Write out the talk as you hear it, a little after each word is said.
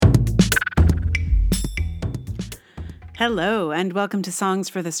Hello, and welcome to Songs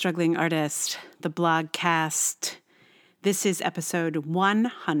for the Struggling Artist, the blogcast. This is episode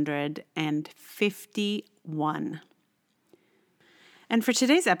 151. And for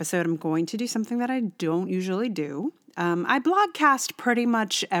today's episode, I'm going to do something that I don't usually do. I blogcast pretty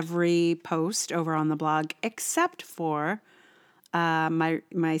much every post over on the blog, except for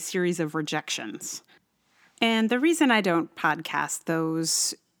my series of rejections. And the reason I don't podcast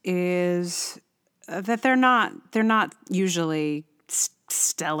those is that they're not usually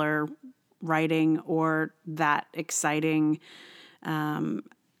stellar writing or that exciting.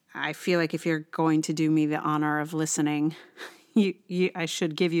 I feel like if you're going to do me the honor of listening, I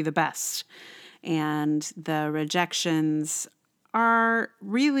should give you the best. And the rejections are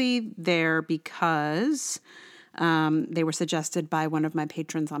really there because they were suggested by one of my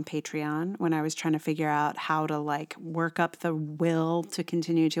patrons on Patreon when I was trying to figure out how to work up the will to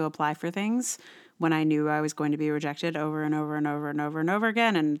continue to apply for things when I knew I was going to be rejected over and over and over and over and over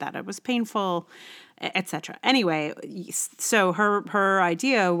again, and that it was painful, etc. Anyway, so her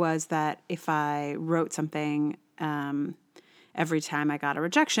idea was that if I wrote something every time I got a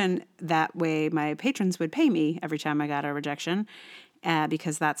rejection, that way my patrons would pay me every time I got a rejection,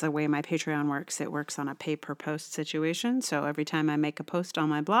 because that's the way my Patreon works. It works on a pay-per-post situation. So every time I make a post on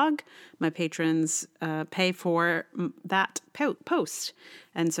my blog, my patrons pay for that post.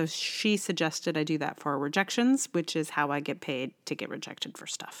 And so she suggested I do that for rejections, which is how I get paid to get rejected for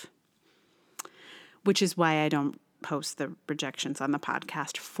stuff. Which is why I don't post the rejections on the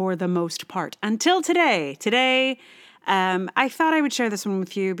podcast for the most part. Until today. Today, I thought I would share this one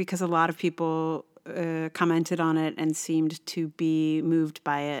with you because a lot of people commented on it and seemed to be moved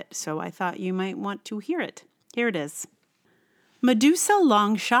by it, so I thought you might want to hear it. Here it is. Medusa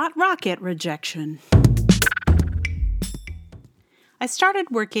Longshot Rocket Rejection. I started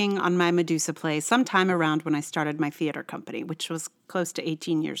working on my Medusa play sometime around when I started my theater company, which was close to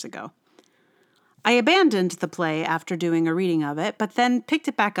 18 years ago. I abandoned the play after doing a reading of it, but then picked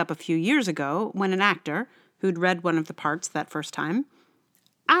it back up a few years ago when an actor, who'd read one of the parts that first time,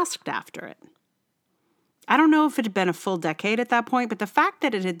 asked after it. I don't know if it had been a full decade at that point, but the fact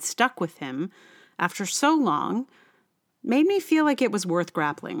that it had stuck with him after so long made me feel like it was worth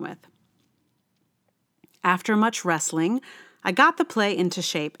grappling with. After much wrestling, I got the play into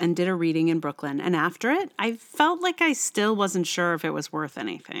shape and did a reading in Brooklyn, and after it, I felt like I still wasn't sure if it was worth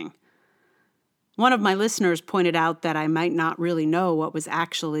anything. One of my listeners pointed out that I might not really know what was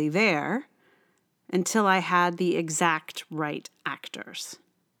actually there until I had the exact right actors.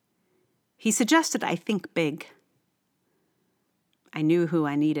 He suggested I think big. I knew who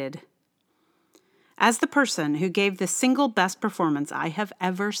I needed. As the person who gave the single best performance I have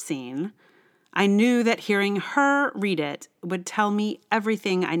ever seen, I knew that hearing her read it would tell me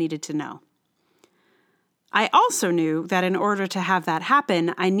everything I needed to know. I also knew that in order to have that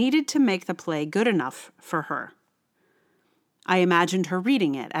happen, I needed to make the play good enough for her. I imagined her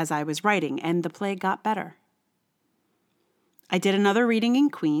reading it as I was writing, and the play got better. I did another reading in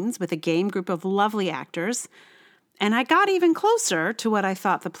Queens with a game group of lovely actors, and I got even closer to what I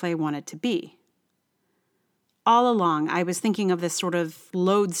thought the play wanted to be. All along, I was thinking of this sort of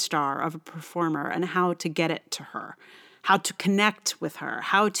lodestar of a performer and how to get it to her, how to connect with her,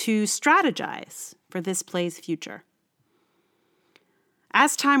 how to strategize for this play's future.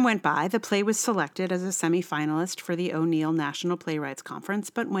 As time went by, the play was selected as a semi-finalist for the O'Neill National Playwrights Conference,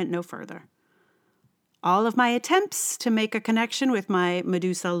 but went no further. All of my attempts to make a connection with my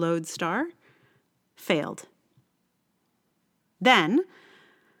Medusa lodestar failed. Then,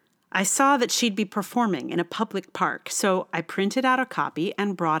 I saw that she'd be performing in a public park, so I printed out a copy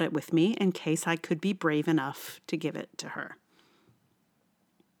and brought it with me in case I could be brave enough to give it to her.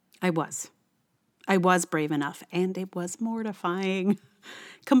 I was brave enough, and it was mortifying.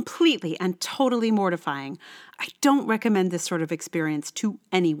 Completely and totally mortifying. I don't recommend this sort of experience to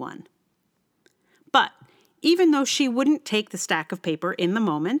anyone. But even though she wouldn't take the stack of paper in the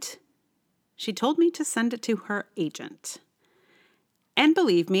moment, she told me to send it to her agent. And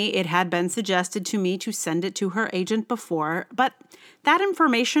believe me, it had been suggested to me to send it to her agent before, but that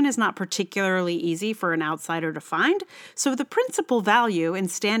information is not particularly easy for an outsider to find, so the principal value in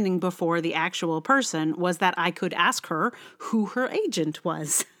standing before the actual person was that I could ask her who her agent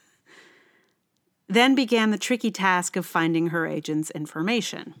was. Then began the tricky task of finding her agent's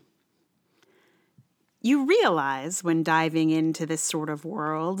information. You realize when diving into this sort of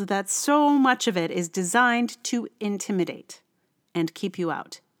world that so much of it is designed to intimidate and keep you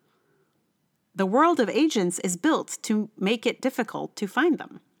out. The world of agents is built to make it difficult to find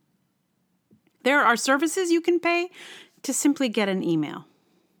them. There are services you can pay to simply get an email.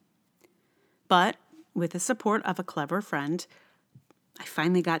 But with the support of a clever friend, I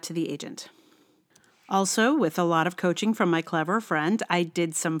finally got to the agent. Also, with a lot of coaching from my clever friend, I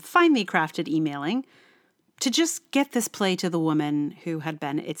did some finely crafted emailing to just get this play to the woman who had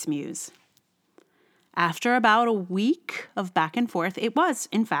been its muse. After about a week of back and forth, it was,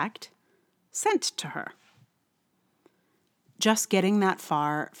 in fact, sent to her. Just getting that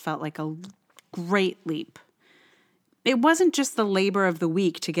far felt like a great leap. It wasn't just the labor of the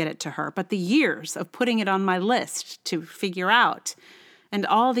week to get it to her, but the years of putting it on my list to figure out, and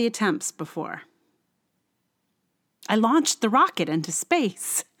all the attempts before. I launched the rocket into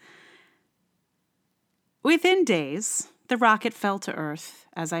space. Within days, the rocket fell to Earth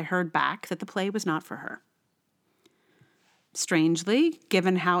as I heard back that the play was not for her. Strangely,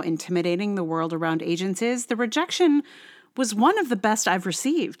 given how intimidating the world around agents is, the rejection was one of the best I've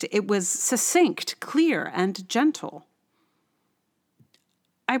received. It was succinct, clear, and gentle.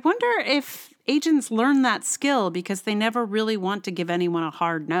 I wonder if agents learn that skill because they never really want to give anyone a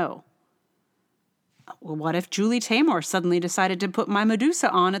hard no. Well, what if Julie Taymor suddenly decided to put my Medusa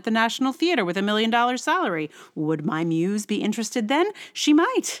on at the National Theater with $1 million salary? Would my muse be interested then? She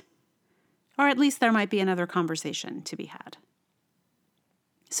might. Or at least there might be another conversation to be had.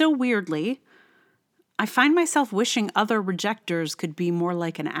 So weirdly, I find myself wishing other rejectors could be more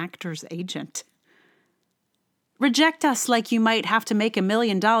like an actor's agent. Reject us like you might have to make $1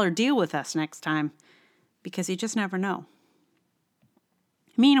 million deal with us next time, because you just never know.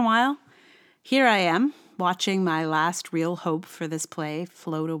 Meanwhile, here I am, watching my last real hope for this play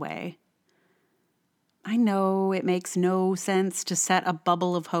float away. I know it makes no sense to set a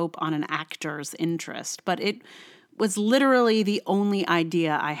bubble of hope on an actor's interest, but it was literally the only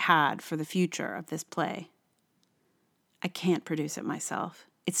idea I had for the future of this play. I can't produce it myself.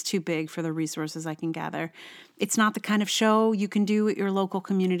 It's too big for the resources I can gather. It's not the kind of show you can do at your local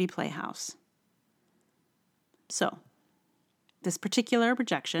community playhouse. So, this particular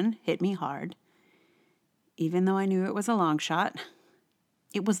rejection hit me hard. Even though I knew it was a long shot,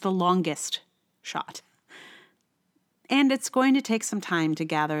 it was the longest shot. And it's going to take some time to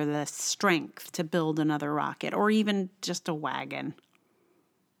gather the strength to build another rocket, or even just a wagon.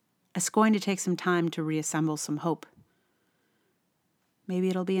 It's going to take some time to reassemble some hope. Maybe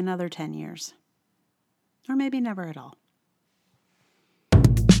it'll be another 10 years. Or maybe never at all.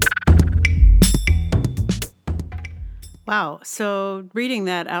 Wow, so reading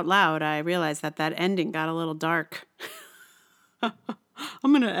that out loud, I realized that ending got a little dark.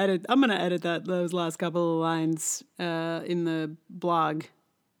 I'm gonna edit those last couple of lines in the blog,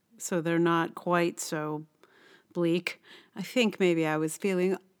 so they're not quite so bleak. I think maybe I was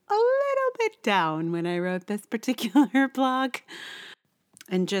feeling a little bit down when I wrote this particular blog.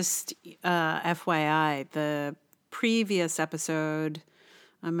 And just FYI, the previous episode,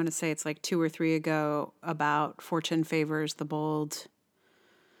 I'm going to say it's like 2 or 3 ago, about Fortune Favors the Bold.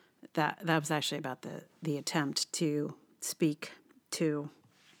 That was actually about the attempt to speak to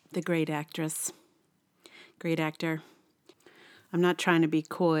the great actress, great actor. I'm not trying to be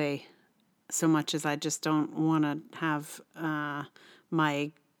coy so much as I just don't want to have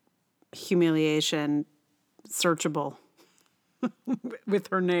my humiliation searchable with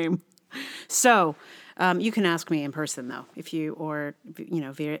her name. So you can ask me in person, though, if you, or,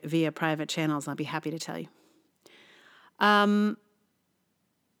 via private channels. I'll be happy to tell you.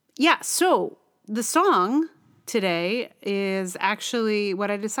 So the song today is actually,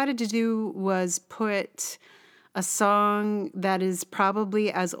 what I decided to do was put a song that is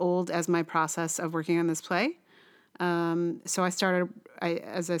probably as old as my process of working on this play. So I started,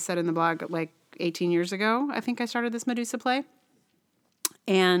 as I said in the blog, like 18 years ago, I think I started this Medusa play.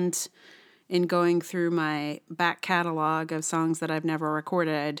 And in going through my back catalog of songs that I've never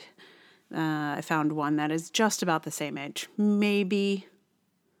recorded, I found one that is just about the same age. Maybe,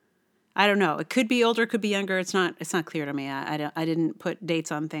 I don't know. It could be older, could be younger. It's not clear to me. I didn't put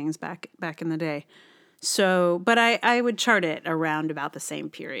dates on things back in the day. So, but I would chart it around about the same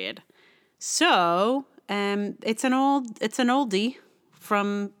period. So, it's an oldie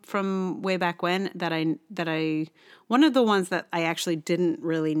from way back when that I one of the ones that I actually didn't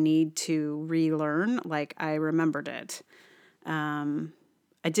really need to relearn. Like, I remembered it.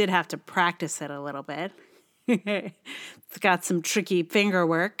 I did have to practice it a little bit. It's got some tricky finger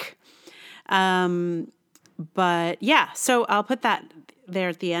work. But yeah, so I'll put that there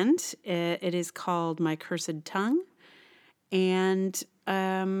at the end. It is called My Cursed Tongue. And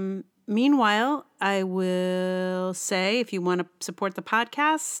meanwhile, I will say, if you want to support the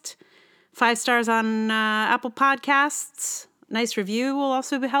podcast, 5 stars on Apple Podcasts, nice review will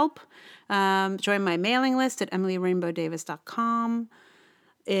also help. Join my mailing list at emilyrainbowdavis.com.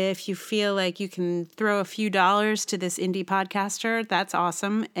 If you feel like you can throw a few dollars to this indie podcaster, that's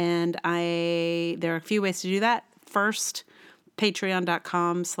awesome. And there are a few ways to do that. First,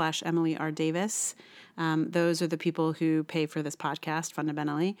 patreon.com/Emily R. Davis. Those are the people who pay for this podcast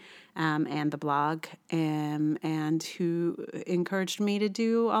fundamentally, and the blog, and who encouraged me to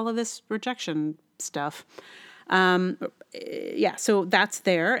do all of this rejection stuff. So that's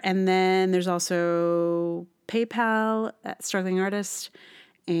there. And then there's also PayPal at Struggling Artist,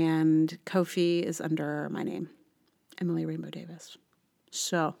 and Ko-fi is under my name, Emily Rainbow Davis.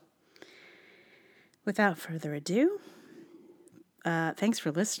 So without further ado, thanks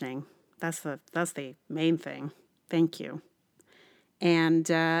for listening. That's the main thing. Thank you. And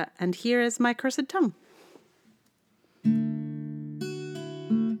here is my cursed tongue.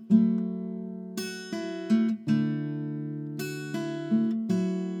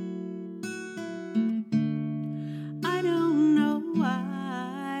 I don't know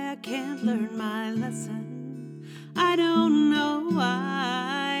why I can't learn my lesson. I don't know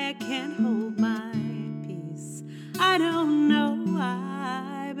why I can't hold my peace. I don't know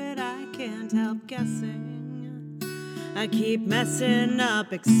why, but I can't help guessing. I keep messing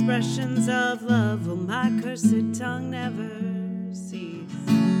up expressions of love. Will my cursed tongue never cease?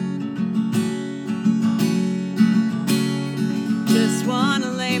 Just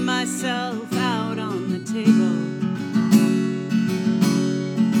wanna lay myself out on the table.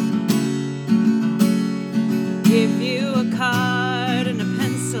 Give you a card and a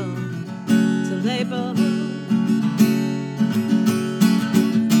pencil to label.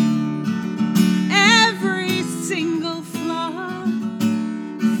 Every single flaw,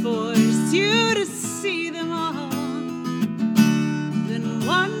 force you to see them all, then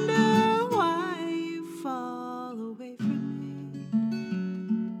wonder why you fall away from me.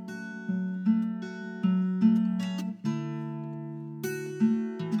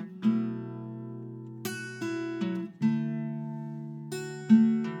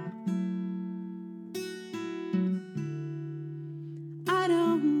 I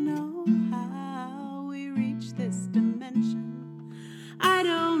don't know how we reach this dimension. I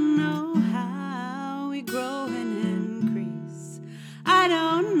don't know how we grow and increase. I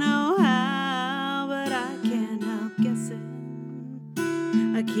don't know how, but I can't help guessing.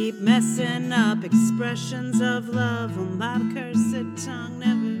 I keep messing up expressions of love. Will my cursed tongue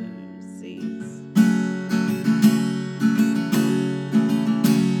never cease?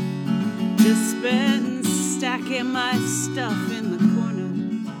 Just been stacking my stuff in the corner,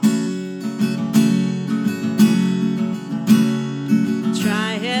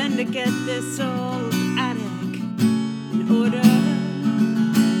 trying to get this old attic in order.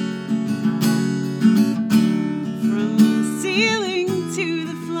 From ceiling to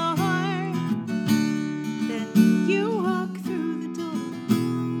the floor, then you walk through the door,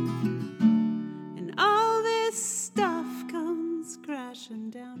 and all this stuff comes crashing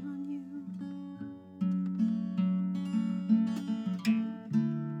down on you.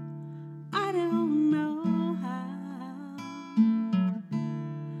 I don't know how,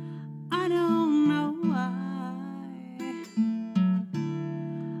 I don't know why,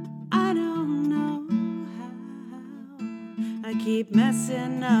 I don't know how. I keep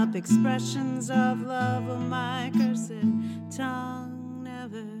messing up expressions of love. Will my cursed tongue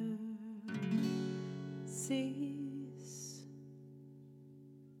never cease?